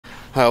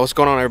What's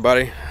going on,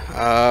 everybody?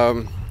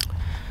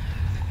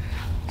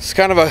 It's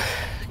kind of a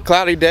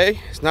cloudy day.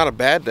 It's not a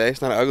bad day.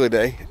 It's not an ugly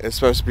day. It's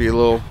supposed to be a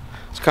little,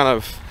 it's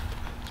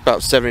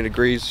about 70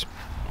 degrees.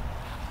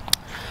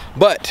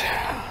 But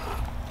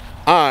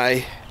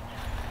I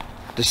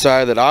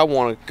decided that I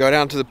want to go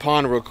down to the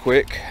pond real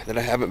quick. That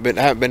I haven't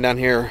been down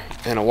here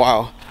in a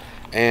while,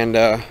 and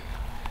I'm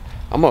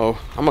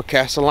gonna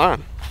cast a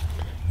line.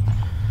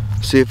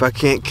 See if I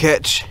can't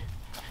catch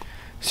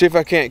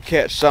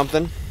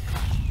something.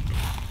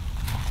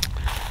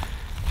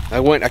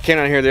 I came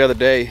down here the other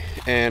day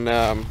and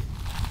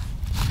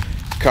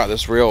caught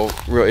this real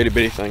itty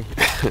bitty thing.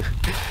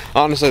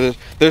 Honestly,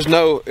 this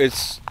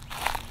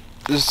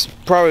is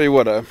probably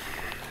what, a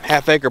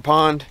half-acre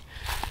pond,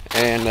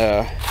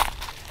 and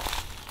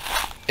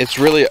it's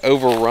really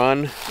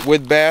overrun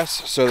with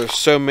bass. So there's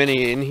so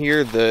many in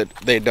here that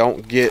they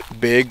don't get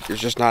big.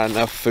 There's just not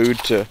enough food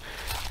to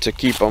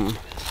keep them,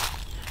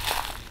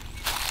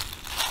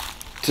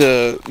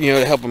 to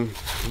help them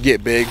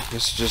get big.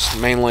 It's just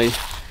mainly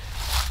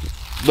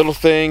little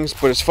things,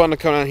 but it's fun to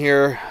come down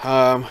here.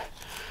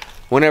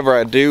 Whenever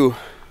I do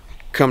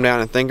come down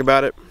and think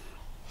about it,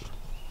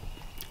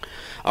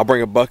 I'll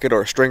bring a bucket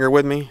or a stringer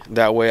with me.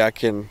 That way I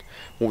can,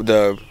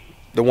 the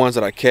ones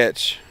that I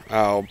catch,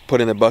 I'll put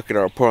in the bucket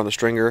or I'll put on the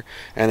stringer,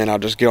 and then I'll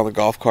just get on the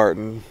golf cart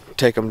and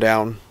take it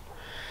down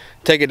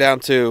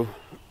to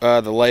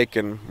the lake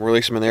and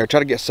release them in there. Try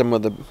to get some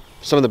of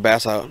the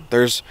bass out.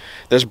 There's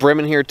brim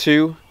in here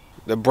too.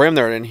 The brim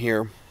that are in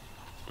here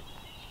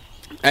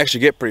actually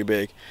get pretty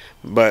big,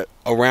 but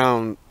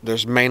around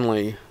there's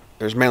mainly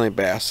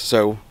bass,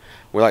 so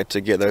we like to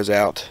get those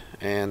out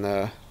and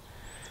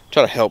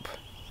try to help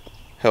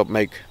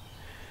make,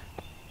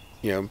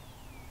 I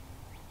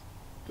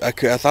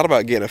thought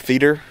about getting a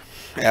feeder,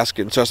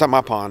 asking. So it's not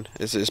my pond,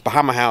 it's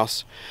behind my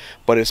house,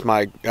 but it's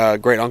my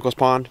great uncle's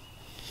pond,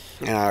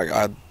 and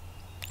I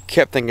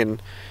kept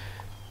thinking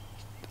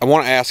I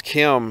want to ask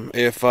him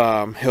if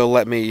he'll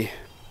let me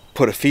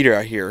put a feeder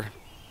out here.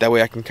 That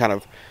way I can kind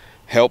of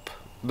help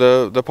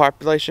the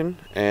population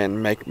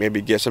and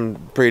maybe get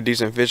some pretty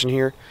decent fish in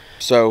here.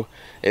 So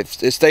it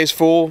stays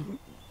full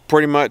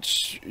pretty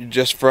much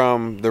just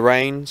from the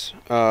rains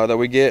that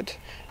we get.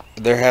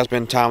 There has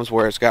been times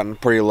where it's gotten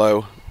pretty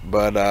low,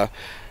 but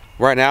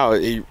right now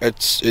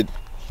this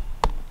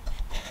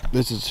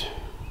is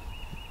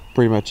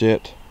pretty much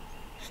it.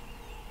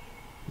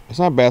 It's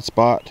not a bad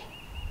spot.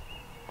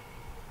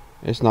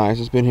 It's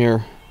nice. It's been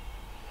here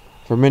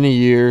for many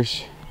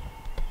years.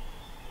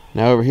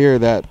 Now over here,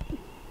 that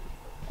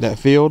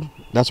field,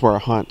 that's where I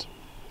hunt,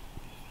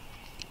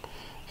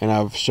 and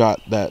I shot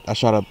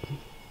a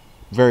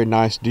very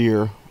nice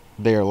deer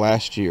there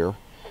last year,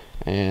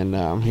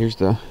 and here's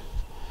the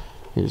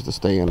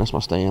stand. That's my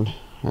stand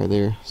right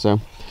there.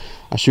 So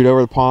I shoot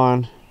over the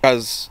pond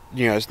because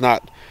it's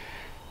not,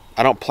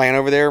 I don't plant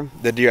over there.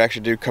 The deer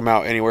actually do come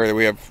out anywhere.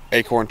 We have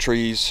acorn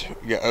trees,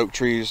 you got oak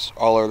trees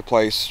all over the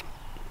place,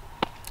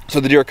 so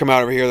the deer come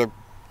out over here. They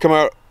come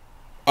out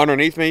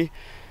underneath me,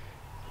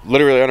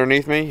 literally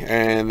underneath me,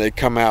 and they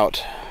come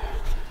out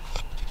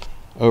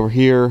over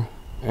here,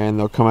 and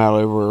they'll come out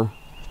over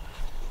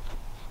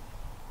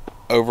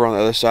on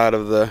the other side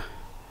of the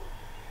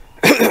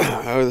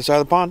other side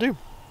of the pond too.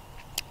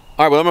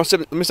 All right, well,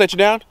 let me set you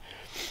down,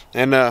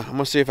 and I'm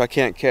gonna see if I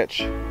can't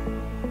catch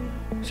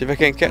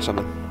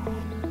something.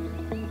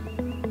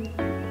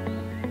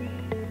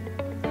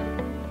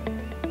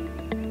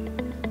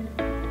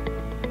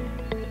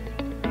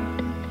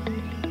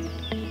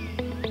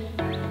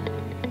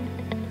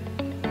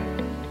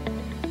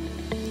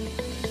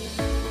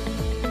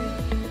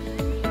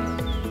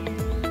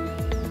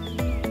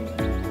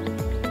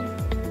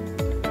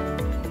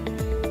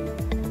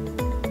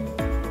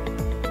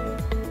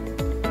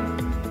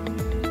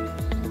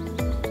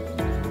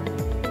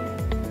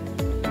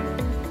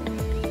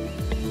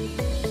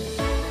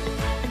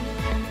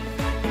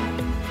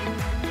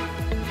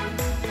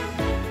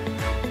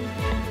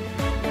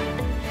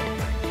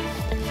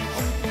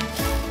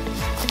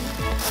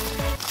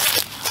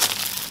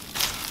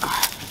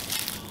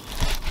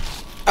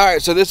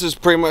 Alright, so this is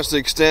pretty much the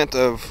extent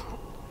of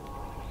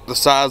the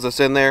size that's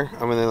in there.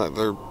 I mean,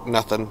 they're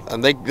nothing,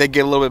 and they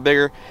get a little bit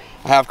bigger.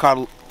 I have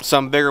caught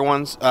some bigger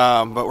ones,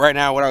 but right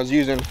now what I was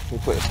using, let me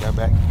put this guy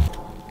back.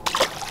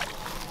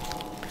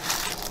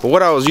 But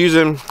what I was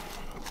using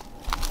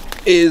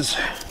is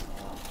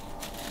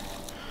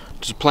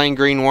just a plain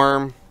green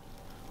worm,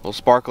 a little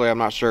sparkly. I'm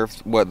not sure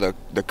what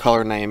the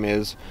color name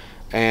is,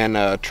 and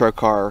a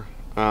trocar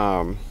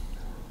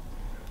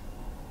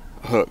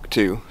hook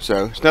too.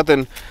 So it's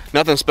nothing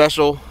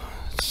special.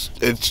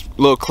 It's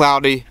a little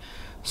cloudy,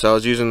 so I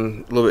was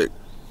using a little bit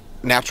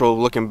natural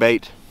looking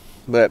bait.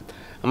 But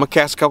I'm gonna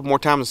cast a couple more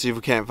times and see if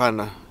we can't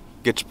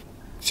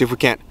see if we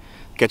can't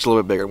catch a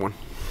little bit bigger one.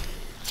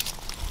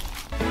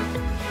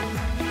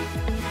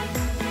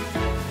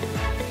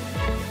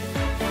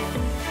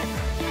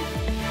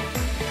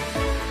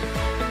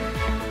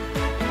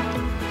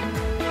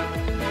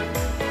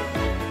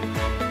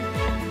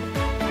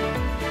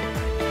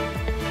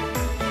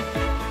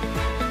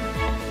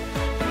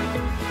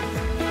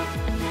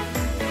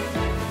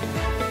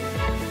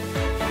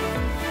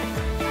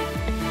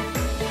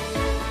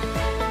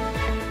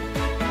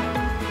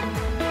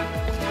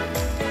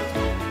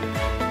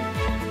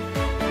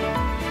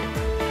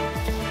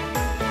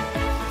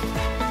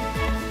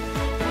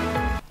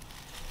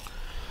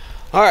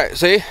 All right,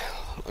 see,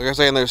 like I was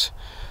saying, there's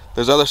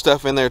other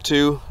stuff in there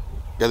too.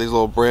 Got these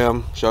little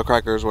brim shell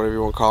crackers, whatever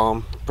you want to call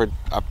them.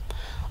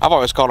 I've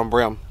always called them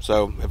brim,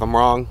 so if I'm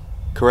wrong,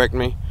 correct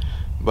me.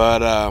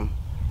 But I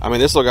mean,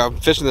 this, look, I'm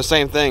fishing the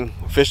same thing,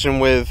 fishing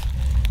with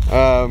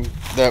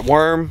that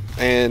worm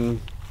and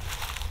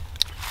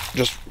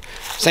just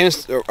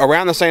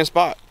around the same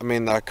spot. I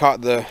mean, I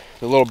caught the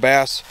little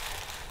bass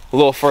a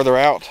little further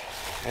out,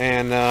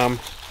 and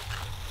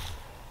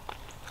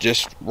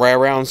just right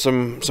around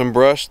some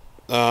brush.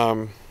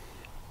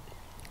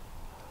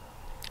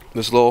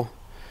 This little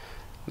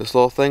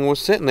thing was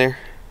sitting there.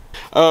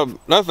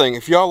 Another thing,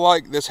 if y'all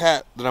like this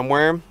hat that I'm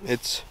wearing,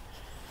 it's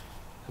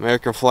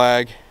American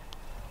flag.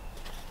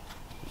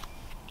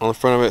 On the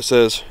front of it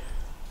says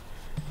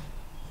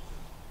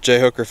J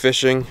Hooker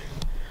Fishing.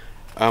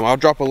 I'll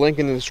drop a link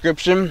in the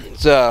description.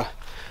 It's a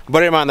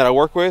buddy of mine that I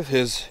work with.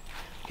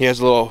 He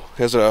has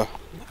a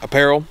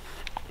apparel.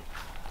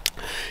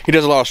 He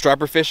does a lot of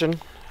striper fishing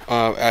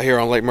out here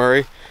on Lake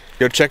Murray.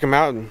 Go check him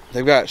out, and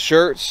they've got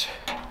shirts,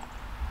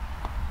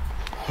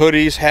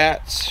 hoodies,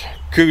 hats,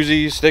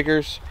 koozies,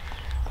 stickers.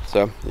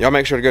 So y'all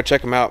make sure to go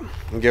check them out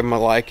and give them a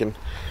like and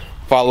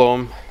follow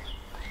them.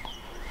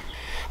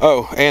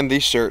 Oh, and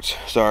these shirts,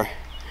 sorry.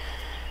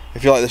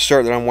 If you like the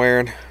shirt that I'm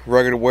wearing,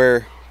 Rugged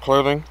Wear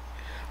Clothing,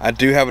 I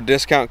do have a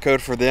discount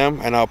code for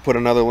them, and I'll put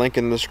another link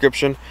in the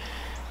description.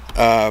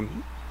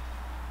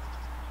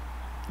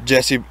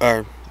 J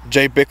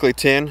Bickley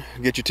 10,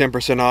 get you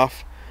 10%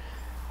 off.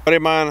 A buddy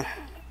of mine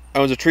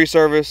owns a tree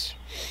service.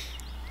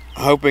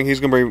 I'm hoping he's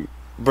gonna be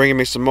bringing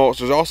me some mulch.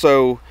 There's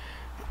also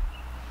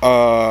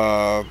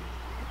I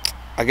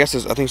think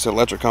it's an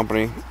electric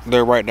company.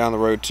 They're right down the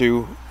road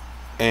too,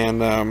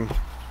 and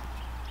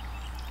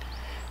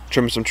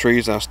trimming some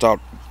trees. And I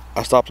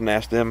stopped and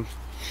asked them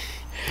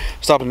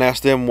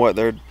what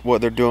they're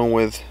doing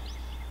with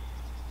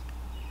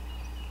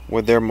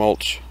their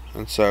mulch,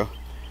 and so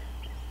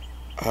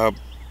I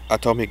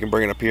told him he can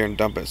bring it up here and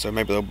dump it. So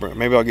maybe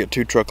I'll get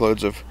 2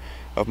 truckloads of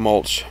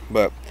mulch.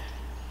 But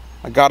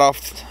I got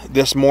off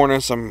this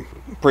morning, so I'm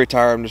pretty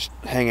tired. I'm just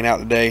hanging out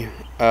today.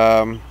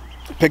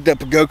 Picked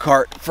up a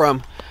go-kart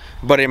from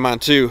a buddy of mine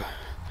too.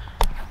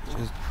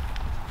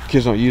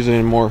 Kids don't use it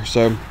anymore,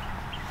 so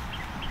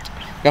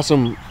got a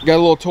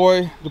little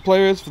toy to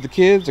play with for the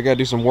kids. I gotta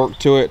do some work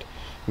to it.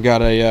 Got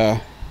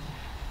the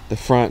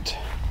front,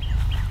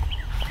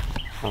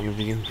 I don't know if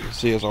you can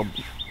see, it's all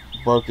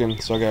broken,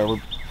 so I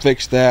gotta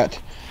fix that.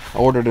 I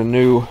ordered a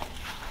new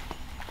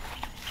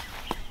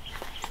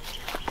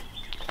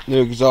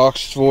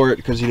exhaust for it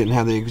because he didn't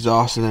have the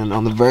exhaust, and then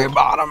on the very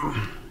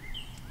bottom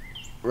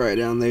right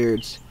down there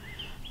it's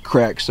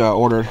cracked, so I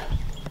ordered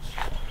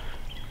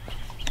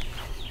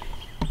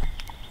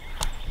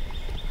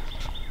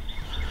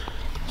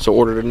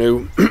a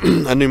new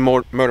a new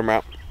motor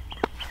mount.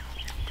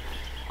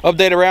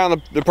 Update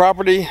around the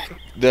property.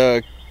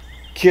 The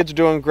kids are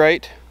doing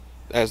great,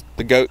 as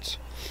the goats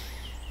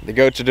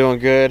are doing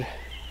good.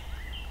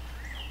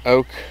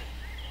 Oak,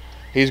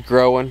 he's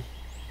growing.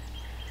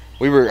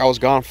 I was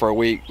gone for a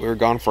week. We were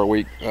gone for a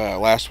week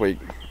last week,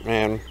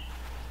 and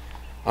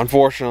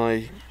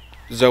unfortunately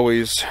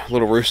Zoe's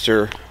little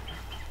rooster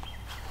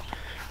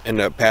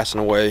ended up passing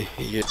away.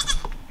 Hey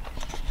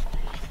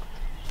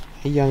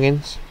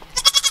youngins,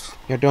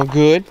 you're doing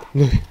good.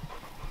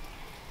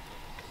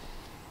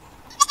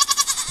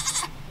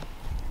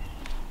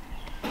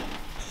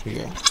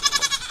 Yeah.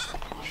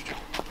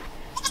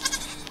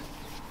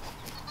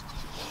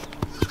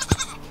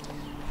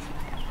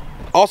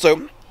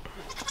 Also,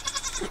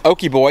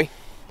 Okie boy,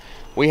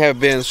 we have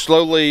been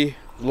slowly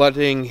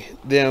letting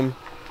him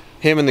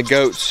and the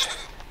goats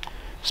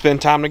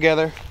spend time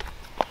together.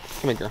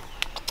 Come here, girl.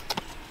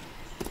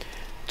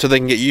 So they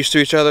can get used to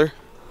each other.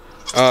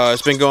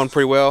 It's been going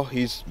pretty well.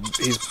 He's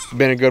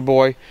been a good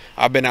boy.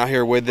 I've been out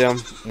here with them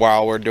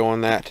while we're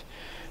doing that,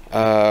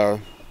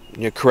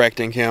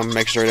 correcting him,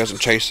 make sure he doesn't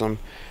chase them.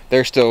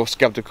 They're still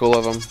skeptical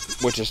of him,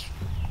 which is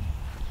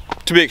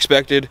to be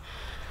expected.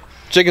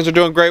 Chickens are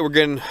doing great. We're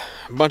getting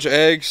a bunch of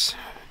eggs.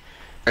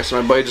 Alright,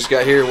 so my buddy just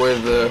got here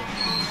with the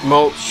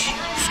mulch.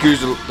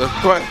 Excuse the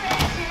quiet.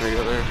 There you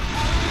go, there.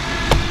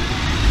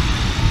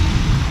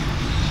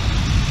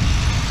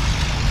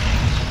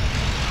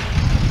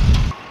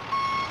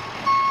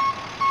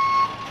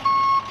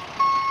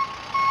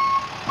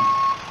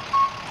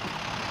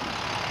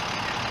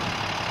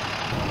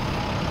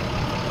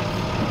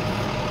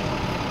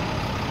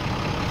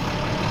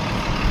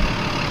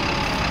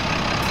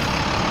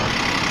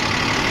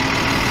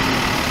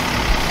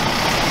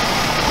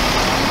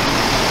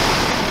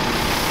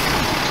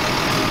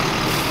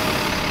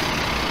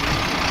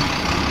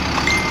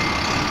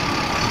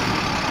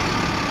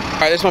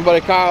 Alright, this is my buddy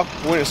Kyle.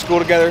 We went to school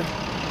together.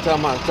 Tell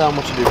him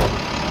what you do.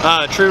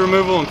 Tree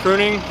removal and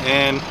pruning,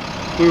 and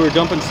we were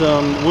dumping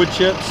some wood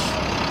chips.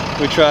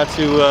 We try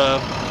to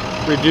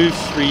reduce,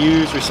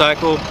 reuse,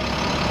 recycle,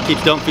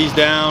 keeps dump fees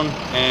down,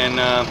 and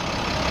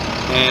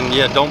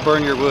yeah, don't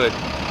burn your wood.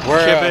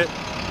 Chip it,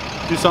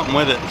 do something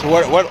with it. So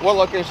what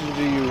locations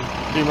do you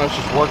do most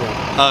just work in?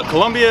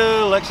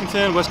 Columbia,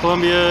 Lexington, West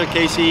Columbia,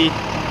 Casey.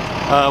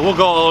 We'll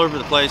go all over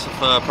the place if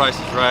price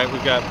is right.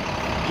 We've got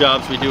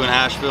jobs we do in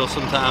Asheville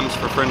sometimes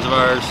for friends of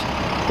ours.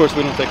 Of course,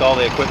 we don't take all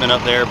the equipment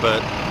up there,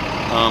 but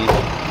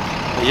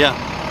yeah.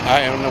 All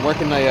right, and where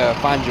can they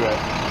find you at?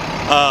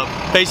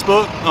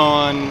 Facebook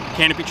on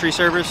Canopy Tree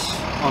Service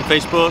on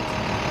Facebook.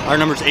 Our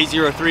number is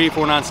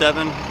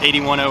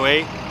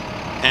 803-497-8108.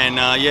 And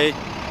yeah,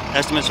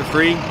 estimates are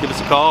free. Give us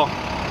a call.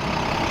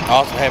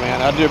 Awesome. Hey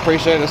man, I do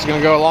appreciate it. It's going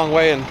to go a long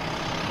way, and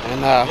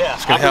yeah,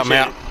 it's going to help me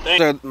out.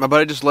 So my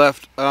buddy just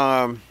left,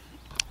 and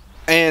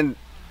I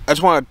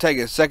just want to take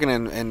a second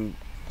and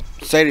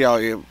say to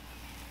y'all,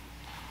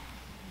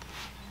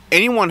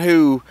 anyone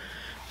who,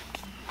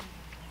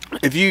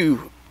 if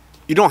you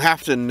don't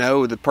have to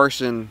know the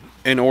person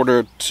in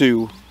order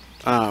to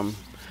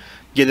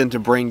get them to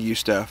bring you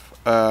stuff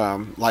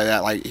like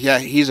that. Like, yeah,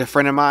 he's a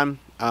friend of mine.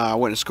 I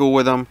went to school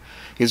with him.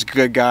 He's a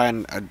good guy,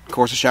 and of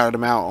course I shouted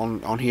him out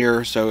on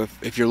here. So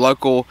if you're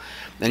local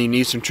and you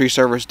need some tree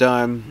service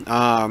done,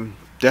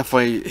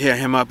 definitely hit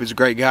him up. He's a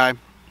great guy.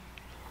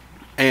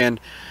 And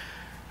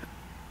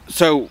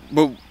so,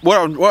 but what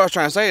I was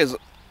trying to say is,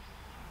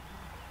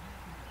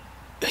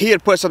 he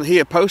had put something, he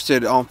had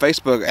posted on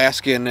Facebook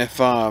asking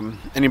if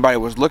anybody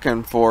was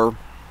looking for,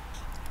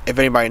 if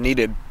anybody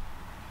needed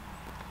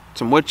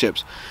some wood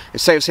chips. It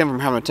saves him from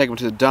having to take them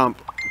to the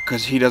dump,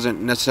 because he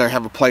doesn't necessarily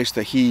have a place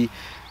that he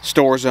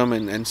stores them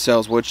and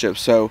sells wood chips.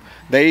 So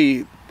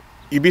you'd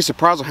be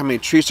surprised at how many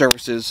tree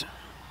services,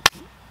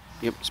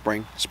 yep,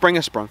 spring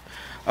has sprung.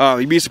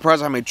 You'd be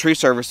surprised at how many tree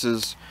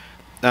services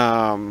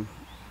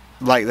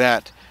like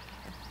that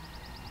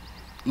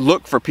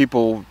look for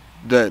people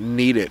that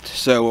need it.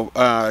 So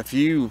if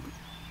you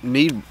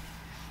need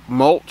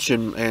mulch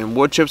and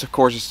wood chips, of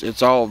course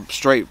it's all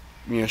straight,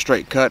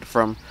 straight cut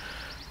from,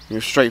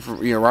 straight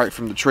from, right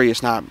from the tree.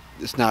 It's not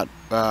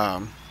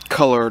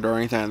colored or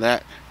anything like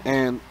that,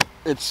 and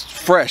it's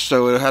fresh,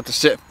 so it'll have to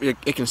sit.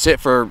 It can sit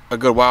for a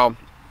good while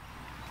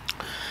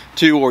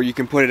too, or you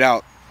can put it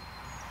out.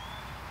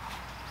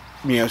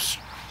 Okay.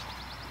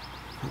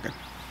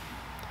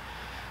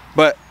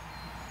 But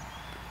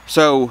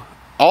so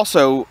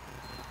also,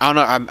 I don't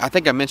know. I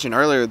think I mentioned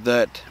earlier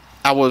that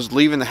I was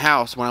leaving the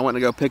house when I went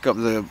to go pick up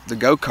the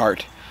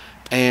go-kart,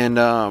 and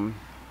the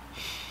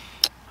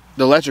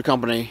electric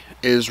company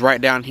is right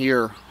down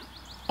here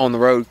on the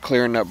road,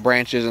 clearing up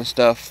branches and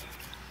stuff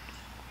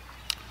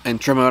and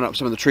trimming up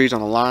some of the trees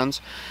on the lines.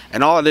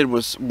 And all I did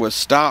was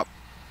stop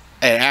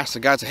and ask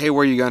the guy, say, hey,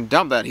 where are you going to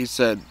dump that? He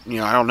said,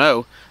 I don't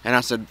know. And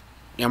I said,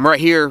 I'm right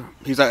here.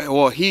 He's like,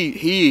 well,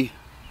 he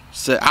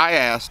said, I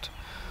asked,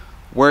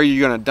 where are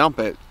you going to dump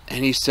it?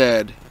 And he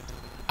said,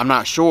 I'm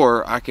not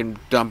sure. I can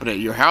dump it at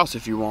your house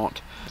if you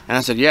want. And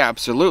I said, yeah,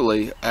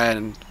 absolutely.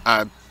 And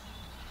I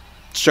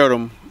showed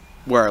him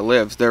where I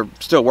live. They're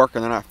still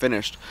working. They're not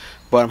finished.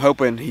 But I'm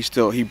hoping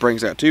he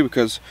brings that too,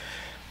 because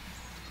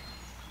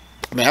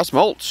I mean, that's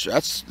mulch.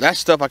 That's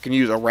stuff I can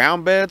use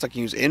around beds. I can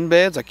use in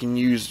beds. I can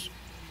use.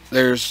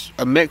 There's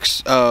a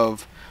mix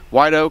of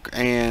white oak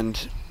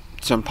and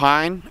some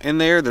pine in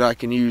there that I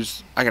can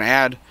use. I can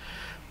add.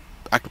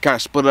 I can kind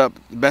of split up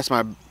the best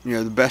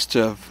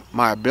of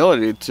my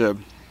ability to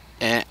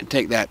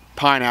take that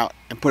pine out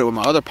and put it with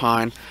my other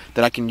pine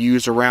that I can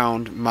use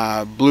around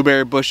my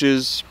blueberry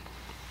bushes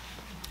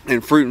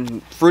and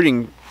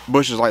fruiting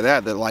bushes like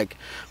that like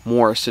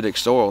more acidic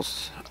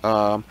soils.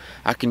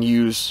 I can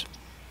use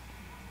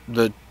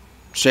the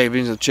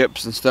shavings and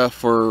chips and stuff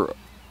for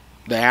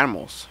the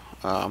animals.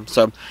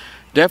 So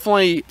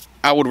definitely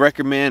I would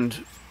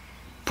recommend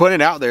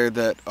putting it out there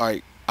that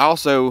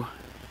also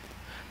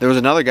there was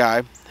another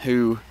guy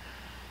who,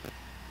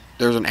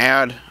 there's an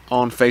ad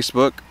on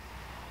Facebook,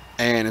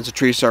 and it's a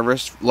tree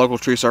service, local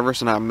tree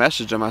service, and I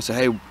messaged him. I said,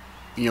 hey,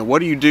 what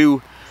do you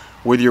do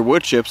with your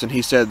wood chips? And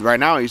he said right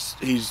now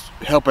he's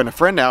helping a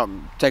friend out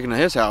and taking to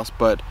his house,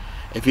 but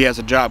if he has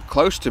a job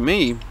close to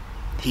me,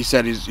 he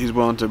said he's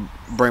willing to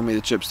bring me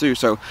the chips too.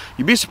 So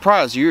you'd be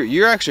surprised,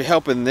 you're actually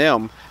helping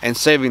them and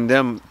saving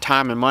them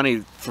time and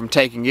money from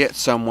taking it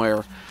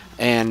somewhere,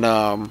 and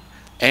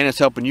it's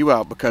helping you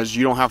out because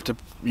you don't have to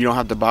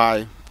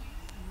buy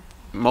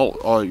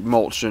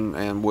mulch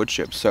and wood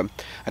chips. So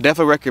I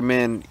definitely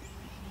recommend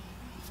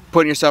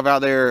putting yourself out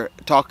there,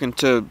 talking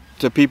to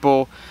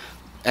people,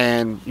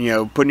 and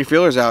putting your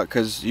feelers out,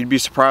 because you'd be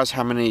surprised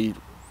how many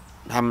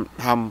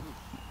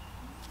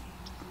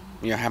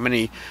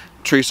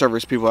tree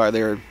service people out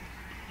there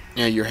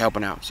you're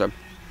helping out. So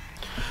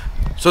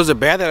is it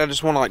bad that I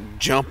just want to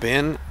jump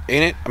in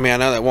it? I mean, I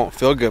know that won't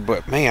feel good,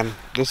 but man,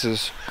 look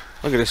at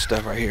this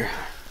stuff right here.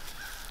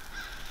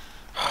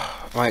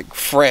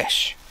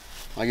 Fresh.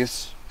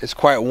 It's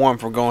quite warm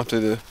from going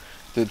through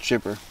the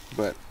chipper,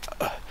 but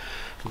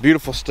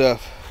beautiful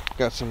stuff.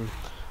 Got some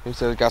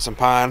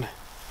pine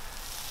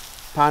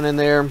in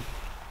there.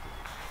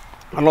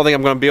 I don't think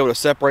I'm going to be able to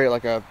separate it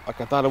like I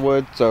thought I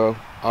would, so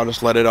I'll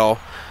just let it all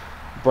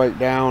break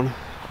down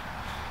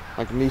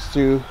like it needs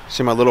to.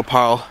 See my little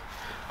pile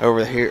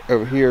over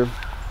here.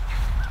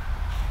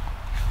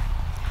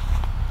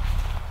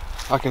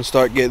 I can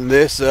start getting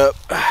this up.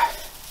 I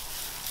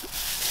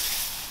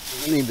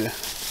need to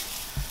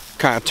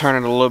kind of turn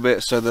it a little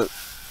bit so that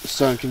the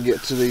sun can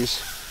get to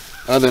these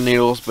other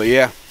needles. But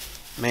yeah,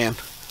 man,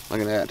 look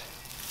at that.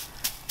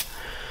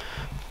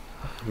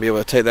 I'll be able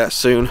to take that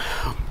soon,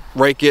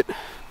 rake it,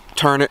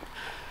 turn it,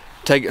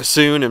 take it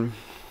soon, and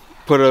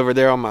put it over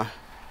there on my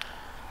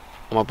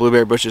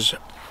blueberry bushes.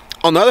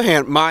 On the other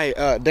hand, my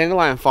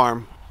dandelion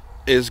farm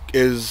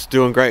is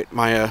doing great.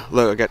 My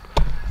look, I got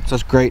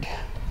such great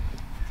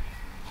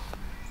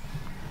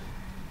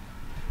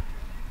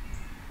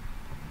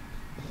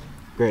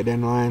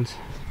dandelions.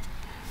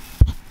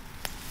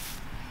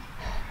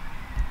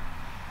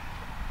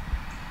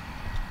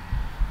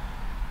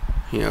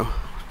 You know,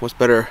 what's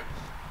better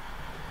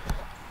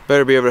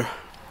be able to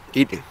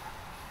eat it.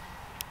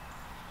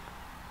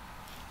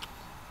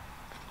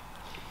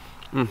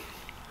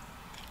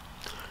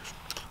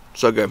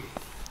 So good.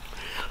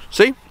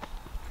 See,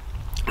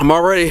 I'm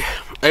already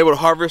able to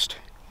harvest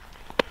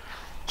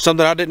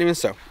something I didn't even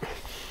sow.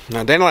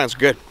 Now, dandelion's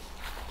good,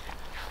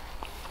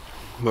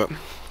 but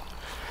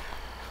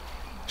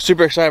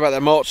super excited about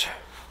that mulch.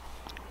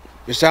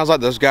 It sounds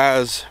like those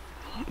guys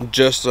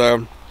just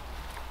I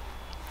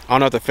don't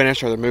know if they're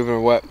finished or they're moving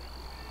or what,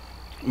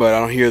 but I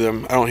don't hear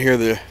them. I don't hear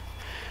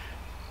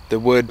the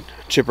wood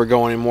chipper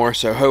going anymore.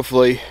 So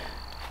hopefully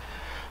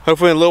in a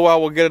little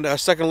while we'll get a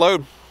second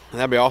load, and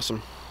that'd be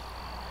awesome.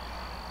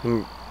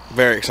 I'm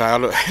very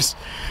excited.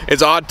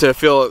 It's odd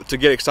to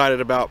get excited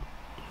about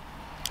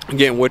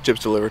getting wood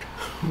chips delivered.